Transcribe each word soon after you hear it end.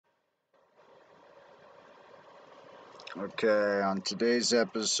Okay, on today's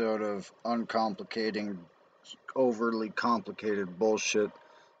episode of Uncomplicating Overly Complicated Bullshit,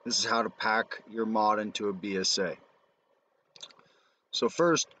 this is how to pack your mod into a BSA. So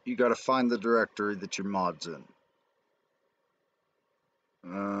first, you gotta find the directory that your mod's in.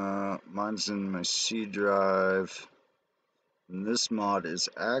 Mine's in my C drive, and this mod is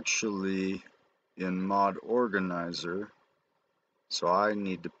actually in Mod Organizer, so I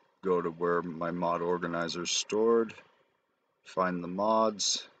need to go to where my mod organizer is stored, find the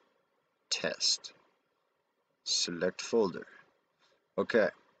mods, test. Select folder. Okay,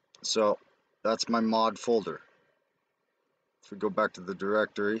 so that's my mod folder. If we go back to the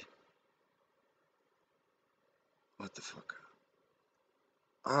directory, what the fuck?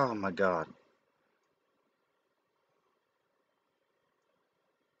 Oh my god.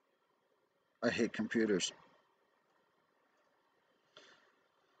 I hate computers.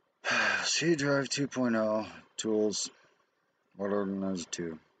 C drive 2.0, tools, mod organizer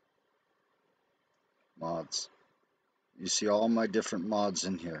 2, mods. You see all my different mods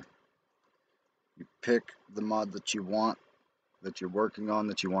in here. You pick the mod that you want, that you're working on,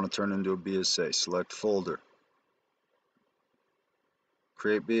 that you want to turn into a BSA. Select folder.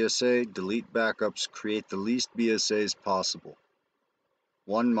 Create BSA, delete backups, create the least BSAs possible.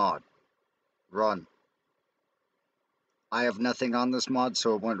 One mod. Run. I have nothing on this mod,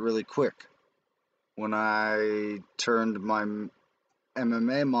 so it went really quick. When I turned my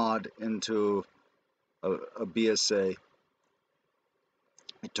MMA mod into a BSA,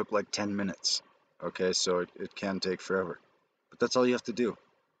 it took like 10 minutes. Okay, so it can take forever. But that's all you have to do.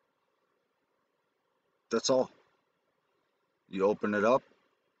 That's all. You open it up,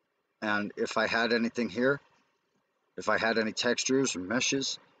 and if I had anything here, if I had any textures or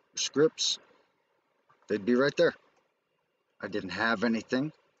meshes or scripts, they'd be right there. I didn't have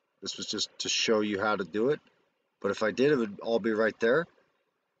anything. This was just to show you how to do it. But if I did, it would all be right there.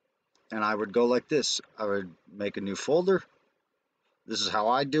 And I would go like this. I would make a new folder. This is how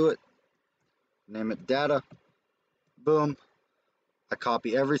I do it. Name it data. Boom. I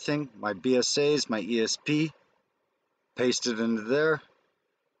copy everything, my BSAs, my ESP, paste it into there.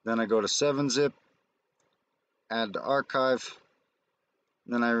 Then I go to 7-zip, add to archive.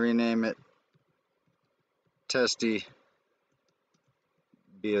 Then I rename it Testy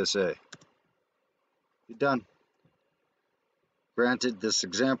BSA. You're done. Granted, this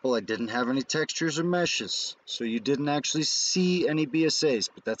example, I didn't have any textures or meshes, so you didn't actually see any BSAs,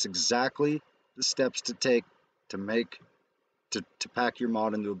 but that's exactly the steps to take to pack your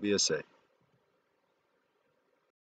mod into a BSA.